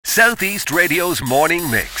Southeast Radio's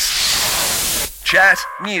morning mix. Chat,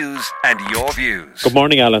 news and your views. Good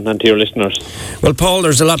morning, Alan, and to your listeners. Well, Paul,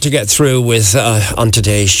 there's a lot to get through with on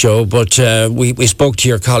today's show, but we spoke to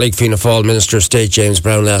your colleague, Fianna Fáil Minister of State James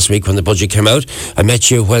Browne, last week when the budget came out. I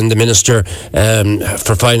met you when the Minister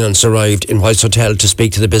for Finance arrived in White's Hotel to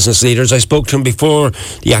speak to the business leaders. I spoke to him before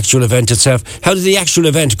the actual event itself. How did the actual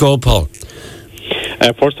event go, Paul?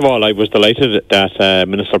 First of all, I was delighted that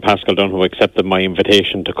Minister Paschal Donohoe accepted my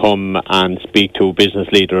invitation to come and speak to business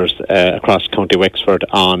leaders across County Wexford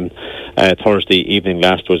on Thursday evening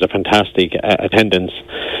last. It was a fantastic attendance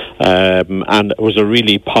and it was a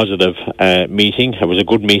really positive meeting. It was a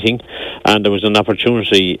good meeting, and there was an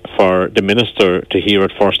opportunity for the Minister to hear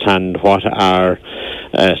at first hand what are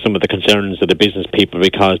some of the concerns of the business people,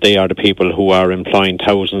 because they are the people who are employing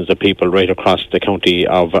thousands of people right across the county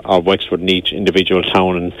of Wexford in each individual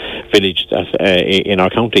town and village in our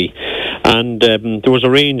county. And there was a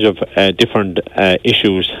range of different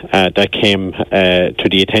issues that came to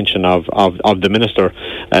the attention of the Minister.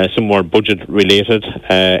 Some were budget related,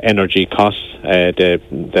 energy costs,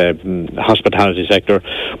 the hospitality sector.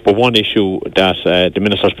 But one issue that the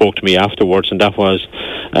Minister spoke to me afterwards, and that was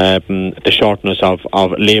the shortness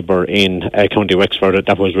of labour in County Wexford.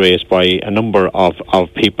 That was raised by a number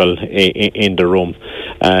of people in the room,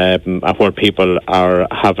 where people are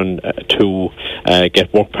having to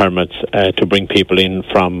get work permits to bring people in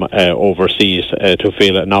from overseas to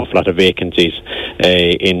fill an awful lot of vacancies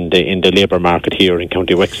in the labour market here in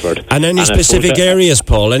County Wexford. And any specific areas,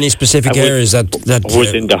 Paul? Any specific areas that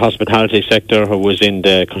was in the hospitality sector, or was in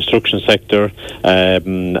the construction sector,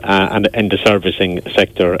 and in the servicing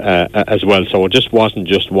sector as well. So it just wasn't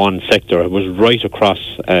just one sector; it was right across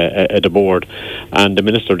the board. And the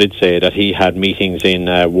Minister did say that he had meetings in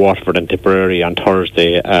Waterford and Tipperary on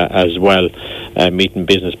Thursday as well, meeting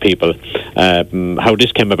business people. How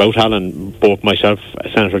this came about, Alan, both myself,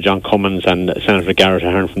 Senator John Cummins and Senator Garrett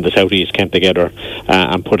Ahern from the South East came together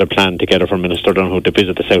and put a plan together for Minister Donohoe to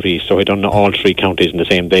visit the South East. So he'd done all three counties in the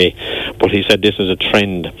same day. But he said this is a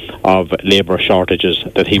trend of labour shortages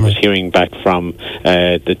that he was hearing back from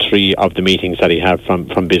the three of the meetings that he had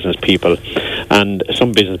from business people. And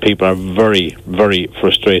some business people are very, very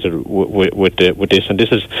frustrated with this. And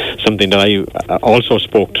this is something that I also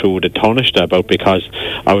spoke to the Taoiseach about, because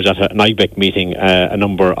I was at an IBEC meeting a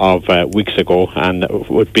number of weeks ago, and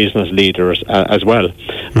with business leaders as well.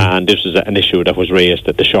 And this is an issue that was raised,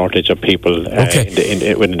 at the shortage of people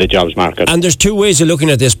within the jobs market. And there's two ways of looking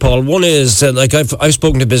at this, Paul. One is, like I've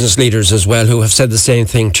spoken to business leaders as well who have said the same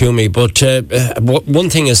thing to me, but one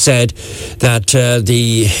thing is said that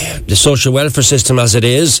the social welfare system as it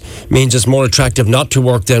is means it's more attractive not to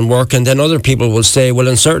work than work, and then other people will say, well,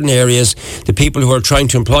 in certain areas the people who are trying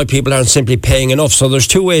to employ people aren't simply paying enough. So there's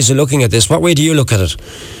two ways of looking at this. What way do you look at it?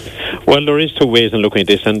 Well, there is two ways in looking at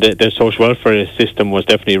this, and the social welfare system was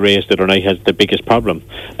definitely raised the other night as the biggest problem.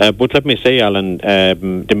 But let me say, Alan,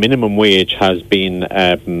 the minimum wage has been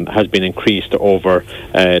increased over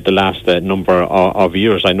the last number of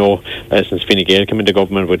years. I know since Fine Gael came into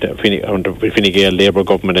government with Fine Gael Labour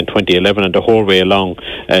government in 2011, and the whole way along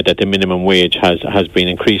that the minimum wage has been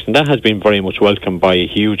increased, and that has been very much welcomed by a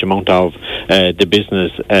huge amount of the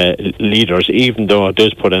business leaders, even though it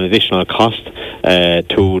does put an additional cost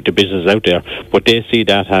to the business out there, but they see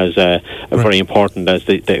that as very important, as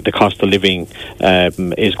the cost of living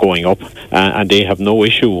is going up, and they have no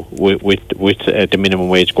issue with the minimum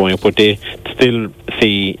wage going up, but they still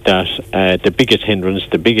see that the biggest hindrance,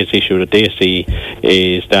 the biggest issue that they see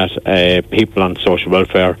is that people on social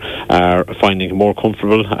welfare are finding it more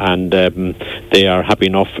comfortable, and they are happy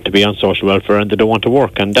enough to be on social welfare, and they don't want to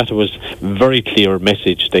work. And that was a very clear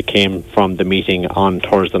message that came from the meeting on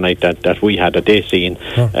Thursday night that we had, that they seen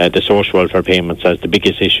the social welfare payments as the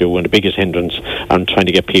biggest issue and the biggest hindrance on trying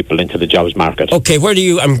to get people into the jobs market. Okay,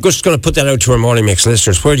 I'm just going to put that out to our morning mix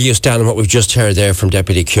listeners. Where do you stand on what we've just heard there from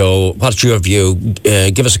Deputy Keogh? What's your view?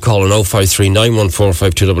 Give us a call on 053 914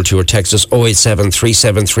 5222 or text us 087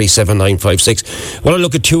 3737 956. I want to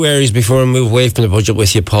look at two areas before we move away from the budget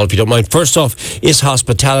with you, Paul, if you don't mind. First off is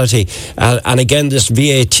hospitality, and again this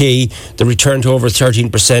VAT, the return to over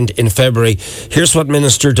 13% in February. Here's what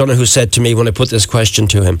Minister Donohoe said to me when I put this question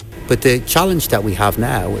to him. But the challenge that we have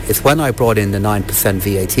now is, when I brought in the 9%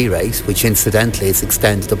 VAT rate, which incidentally is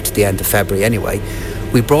extended up to the end of February anyway,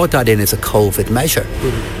 we brought that in as a COVID measure.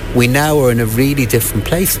 We now are in a really different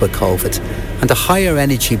place with COVID, and the higher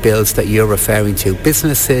energy bills that you're referring to,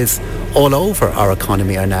 businesses all over our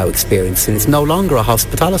economy are now experiencing. It's no longer a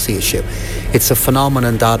hospitality issue. It's a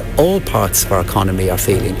phenomenon that all parts of our economy are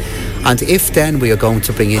feeling. And if then we are going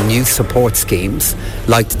to bring in new support schemes,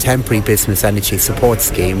 like the temporary business energy support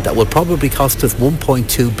scheme, that will probably cost us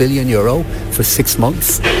 €1.2 billion for 6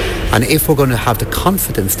 months, and if we're going to have the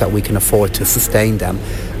confidence that we can afford to sustain them,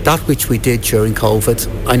 that which we did during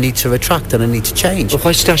COVID, I need to retract and I need to change. Well,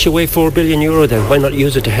 why stash away €4 billion then? Why not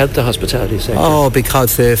use it to help the hospitality sector? Oh,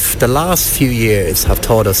 because if the last few years have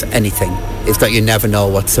taught us anything, is that you never know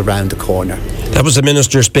what's around the corner. That was the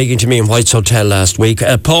Minister speaking to me in White's Hotel last week.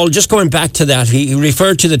 Paul, just going back to that, he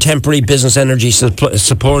referred to the temporary business energy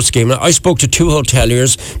support scheme. Now, I spoke to two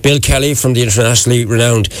hoteliers, Bill Kelly from the internationally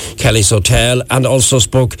renowned Kelly's Hotel, and also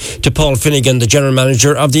spoke to Paul Finnegan, the General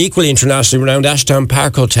Manager of the equally internationally renowned Ashdown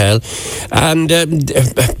Park Hotel. And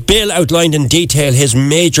Bill outlined in detail his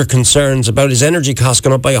major concerns about his energy costs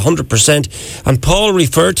going up by 100%. And Paul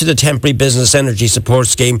referred to the temporary business energy support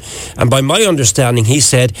scheme. And by my understanding, he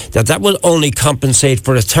said that will only compensate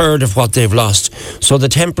for a third of what they've lost. So the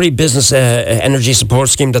temporary business energy support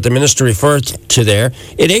scheme that the Minister referred to there,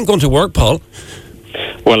 it ain't going to work, Paul.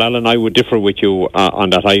 Well, Alan, I would differ with you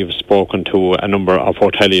on that. I've spoken to a number of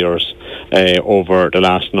hoteliers over the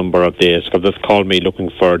last number of days, because they've called me looking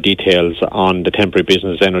for details on the temporary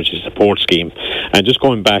business energy support scheme. And just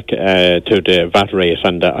going back to the VAT rate,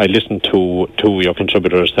 and I listened to your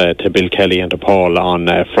contributors, to Bill Kelly and to Paul on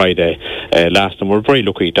Friday last, and we're very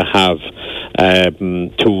lucky to have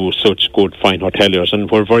two such good, fine hoteliers, and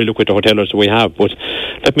we're very lucky to hoteliers we have. But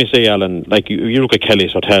let me say, Alan, like you look at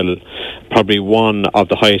Kelly's Hotel, probably one of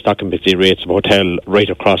the highest occupancy rates of a hotel right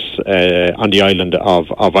across on the island of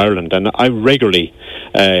Ireland, and I regularly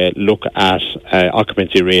look at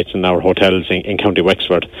occupancy rates in our hotels in County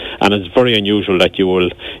Wexford, and it's very unusual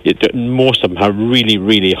that most of them have really,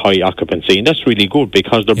 really high occupancy, and that's really good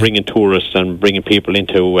because they're bringing tourists and bringing people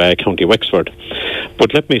into County Wexford.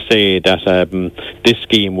 But let me say that this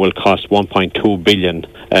scheme will cost $1.2 billion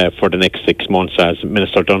for the next 6 months, as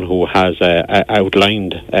Minister Donoghue has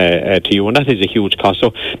outlined to you, and that is a huge cost.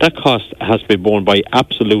 So that cost has to be borne by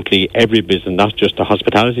absolutely every business, not just the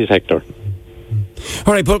hospitality sector.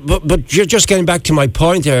 All right, but you're just getting back to my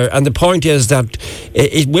point there, and the point is that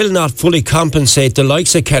it will not fully compensate the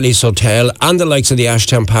likes of Kelly's Hotel and the likes of the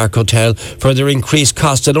Ashdown Park Hotel for their increased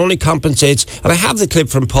costs. It only compensates, and I have the clip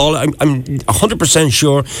from Paul, I'm 100%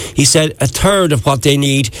 sure he said a third of what they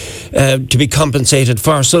need to be compensated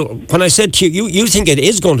for. So when I said to you think it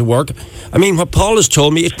is going to work, I mean, what Paul has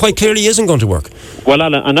told me, it quite clearly isn't going to work. Well,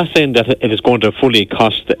 Alan, I'm not saying that it is going to fully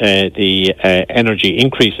cost the energy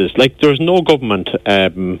increases. Like, there's no government.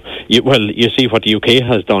 You see what the UK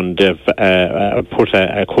has done. They've put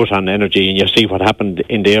a cut on energy, and you see what happened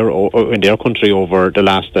in their country over the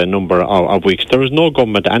last number of weeks. There is no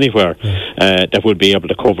government anywhere that would be able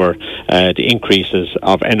to cover the increases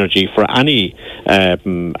of energy for any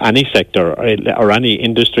sector or any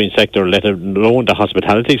industry and sector, let alone the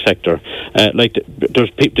hospitality sector.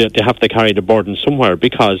 There's people, they have to carry the burden somewhere,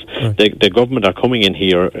 because the government are coming in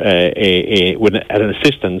here with an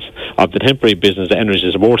assistance of the temporary business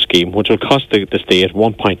energy support scheme, which will cost the state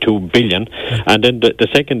 $1.2 billion, and then the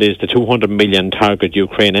second is the $200 million target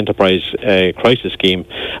Ukraine enterprise crisis scheme,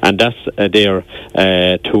 and that's there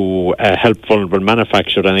to help vulnerable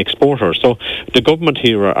manufacturers and exporters. So the government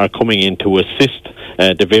here are coming in to assist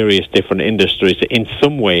the various different industries in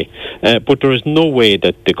some way, but there is no way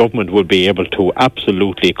that the government will be able to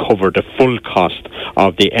absolutely cover the full cost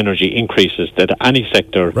of the energy increases that any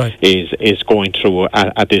sector is going through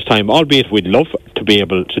at this time, albeit we'd love to be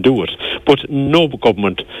able to do it. But no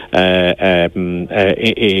government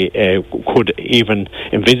could even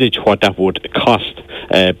envisage what that would cost,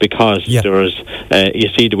 because there's, you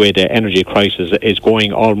see the way the energy crisis is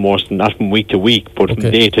going, almost not from week to week, but from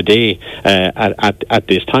day to day at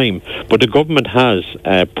this time. But the government has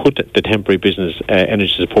put the temporary business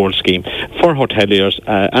energy support scheme for hoteliers,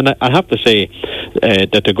 and I have to say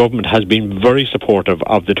that the government has been very supportive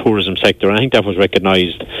of the tourism sector, and I think that was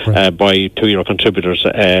recognised by two of your contributors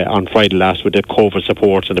on Friday last with the COVID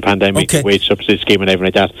supports and the pandemic wage subsidy scheme and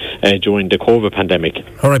everything like that during the COVID pandemic.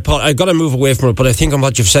 All right, Paul, I've got to move away from it, but I think on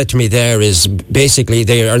what you've said to me there is basically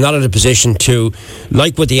they are not in a position to,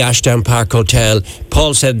 like with the Ashdown Park Hotel,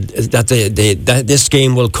 Paul said that that this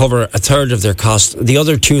scheme will cover a third of their costs. The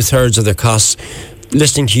other 2/3 of their costs,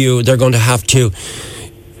 listening to you, they're going to have to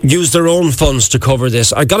use their own funds to cover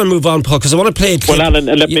this. I got to move on, Paul, because I want to play it. Well, Alan,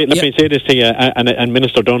 let me say this to you, and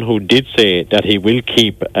Minister Donoghue did say that he will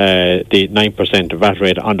keep the 9% VAT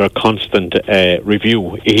rate under constant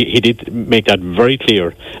review. He did make that very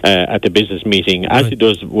clear at the business meeting, as he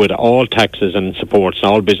does with all taxes and supports,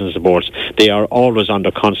 all business supports. They are always under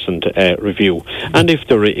constant review. And if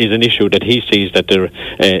there is an issue that he sees that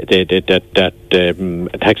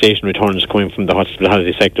taxation returns coming from the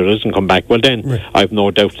hospitality sector doesn't come back, well then I've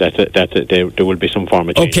no doubt that there will be some form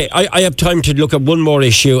of change. Okay, I have time to look at one more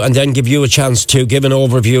issue and then give you a chance to give an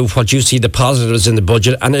overview of what you see the positives in the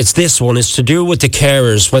budget, and it's this one. It's to do with the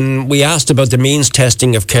carers. When we asked about the means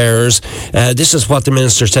testing of carers, this is what the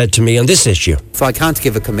Minister said to me on this issue. So I can't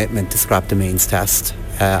give a commitment to scrap the means test,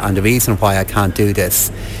 and the reason why I can't do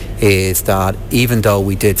this is that even though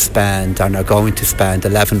we did spend and are going to spend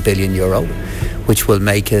 €11 billion, which will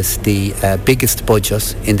make us the biggest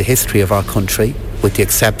budget in the history of our country, with the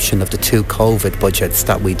exception of the 2 COVID budgets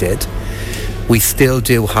that we did, we still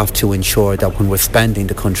do have to ensure that when we're spending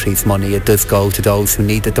the country's money, it does go to those who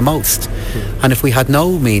need it the most. And if we had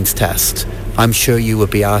no means test, I'm sure you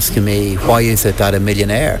would be asking me, why is it that a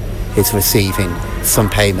millionaire is receiving some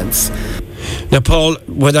payments? Now, Paul,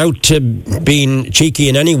 without being cheeky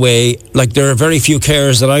in any way, like there are very few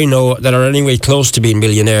carers that I know that are anyway close to being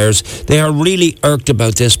millionaires. They are really irked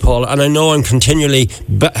about this, Paul, and I know I'm continually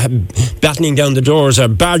battening down the doors or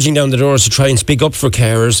barging down the doors to try and speak up for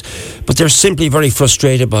carers, but they're simply very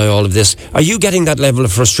frustrated by all of this. Are you getting that level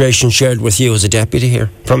of frustration shared with you as a deputy here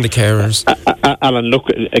from the carers? Alan, look,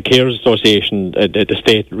 a carers association, the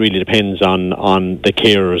state really depends on the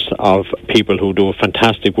carers of people who do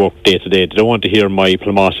fantastic work day to day. They don't want to hear my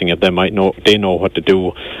plumosing at them. They know what to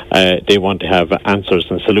do. They want to have answers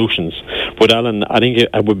and solutions. But Alan, I think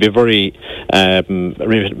it would be very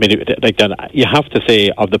like that. You have to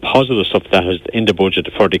say of the positive stuff that is in the budget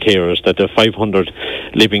for the carers, that the 500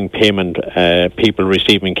 living payment people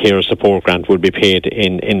receiving care support grant will be paid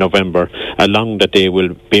in November, along that they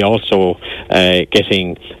will be also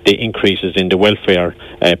getting the increases in the welfare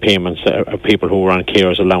payments of people who are on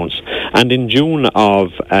carers allowance. And in June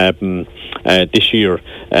of this year,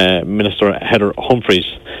 Minister Heather Humphreys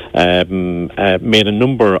made a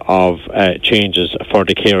number of changes for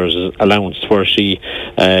the carers allowance, where she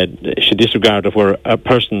disregarded where a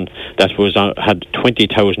person that had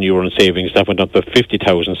 €20,000 in savings, that went up to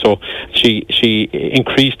 50,000. So she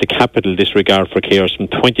increased the capital disregard for carers from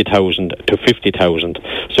 20,000 to 50,000.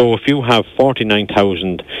 So if you have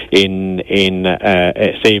 49,000 in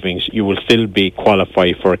savings, you will still be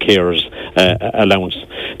qualified for a carers allowance.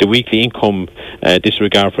 The weekly income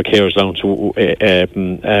disregard for carers allowance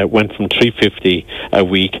went from $350 a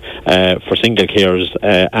week for single carers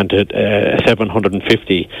and to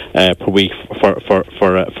 $750 per week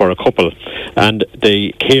for a couple, and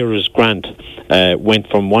the carers grant went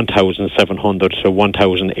from 1,700 to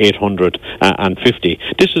 1,850.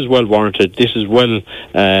 This is well warranted. This is well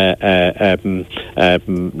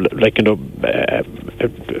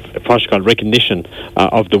recognition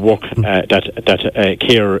of the work that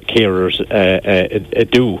carers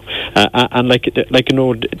do, and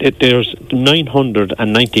there's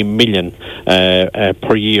 990 million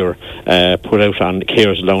per year put out on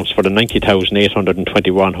carers allowance for the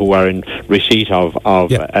 90,821 who are in receipt of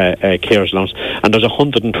carers allowance, and there's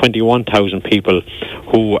 121,000 people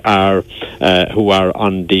who are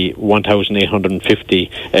on the 1,850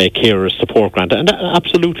 carers support grant, and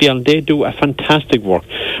absolutely, and they do a fantastic work.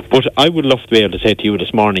 But I would love to be able to say to you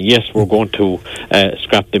this morning, yes, we're going to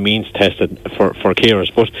scrap the means test for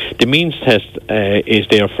carers, but the means test is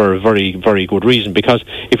there for a very, very good reason, because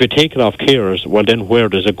if you take it off carers, well then where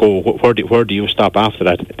does it go? Where do you stop after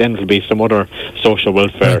that? Then it'll be some other social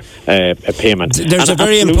welfare payment. There's a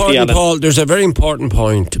very important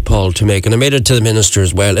point, Paul, to make, and I made it to the Minister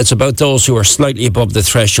as well. It's about those who are slightly above the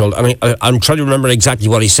threshold. I mean, I'm trying to remember exactly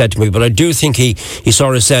what he said to me, but I do think he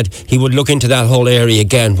sort of said he would look into that whole area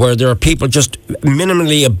again, where there are people just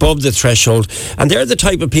minimally above the threshold, and they're the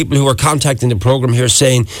type of people who are contacting the programme here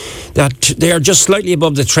saying that they are just slightly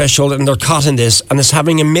above the threshold and they're caught in this, and it's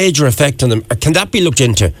having a major effect on them. Can that be looked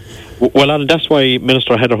into? Well, Alan, that's why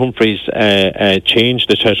Minister Heather Humphreys changed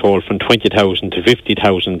the threshold from 20,000 to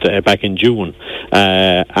 50,000 back in June.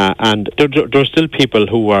 And there are still people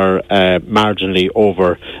who are marginally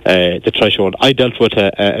over the threshold. I dealt with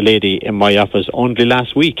a lady in my office only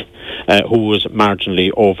last week who was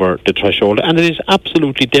marginally over the threshold. And it is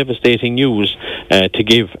absolutely devastating news to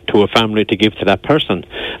give to a family, to give to that person.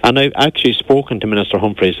 And I've actually spoken to Minister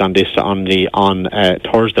Humphreys on this on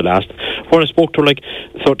Thursday last, where I spoke to her,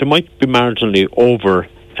 so they might be marginally over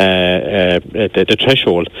the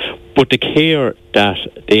threshold, But the care that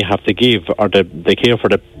they have to give, or the care for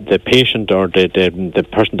the patient or the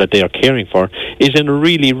person that they are caring for, is in a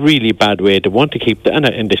really, really bad way. They want to keep,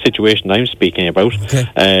 in the situation I'm speaking about,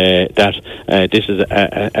 that this is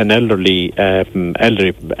an elderly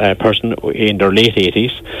person in their late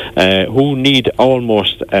 80s who need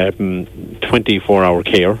almost 24-hour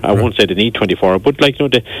care. I won't say they need 24-hour, but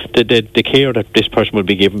the care that this person will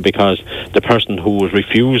be given, because the person who was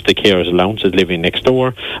refused the carer's allowance is living next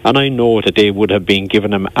door, and I know that they would have been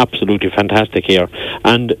given them absolutely fantastic care,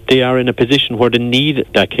 and they are in a position where they need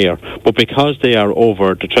that care, but because they are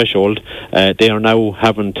over the threshold, they are now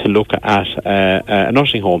having to look at a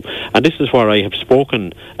nursing home. And this is where I have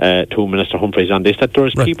spoken to Minister Humphreys on this, that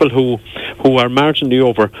there's people who are marginally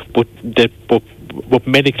over, but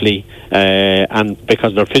medically and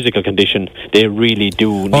because of their physical condition, they really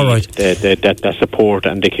do need that support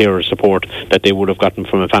and the carer support that they would have gotten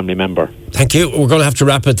from a family member. Thank you. We're going to have to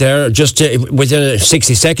wrap it there. Just within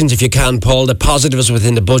 60 seconds, if you can, Paul, the positives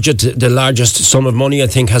within the budget. The largest sum of money, I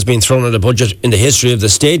think, has been thrown at a budget in the history of the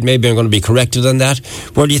state. Maybe I'm going to be corrected on that.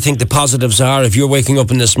 Where do you think the positives are? If you're waking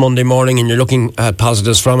up on this Monday morning and you're looking at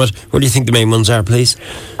positives from it, where do you think the main ones are, please?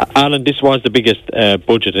 Alan, this was the biggest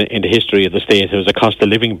budget in the history of the state. It was a cost of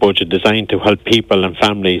living budget designed to help people and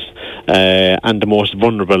families and the most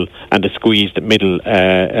vulnerable and the squeezed middle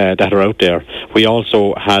that are out there. We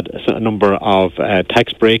also had a number of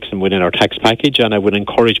tax breaks and within our tax package, and I would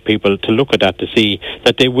encourage people to look at that to see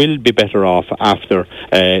that they will be better off after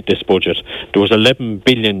this budget. There was 11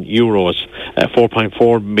 billion euros,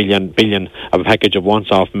 4.4 billion of a package of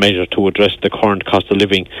once-off measures to address the current cost of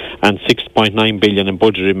living, and 6.9 billion in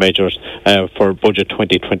budgetary measures for budget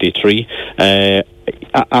 2023.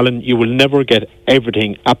 Alan, you will never get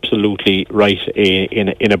everything absolutely right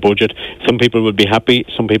in a budget. Some people will be happy,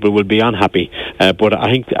 some people will be unhappy. But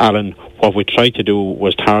I think, Alan, what we tried to do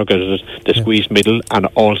was target the squeezed middle and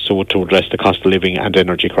also to address the cost of living and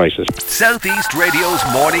energy crisis. Southeast Radio's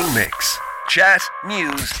morning mix. Chat,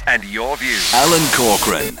 news and your views. Alan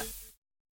Corcoran.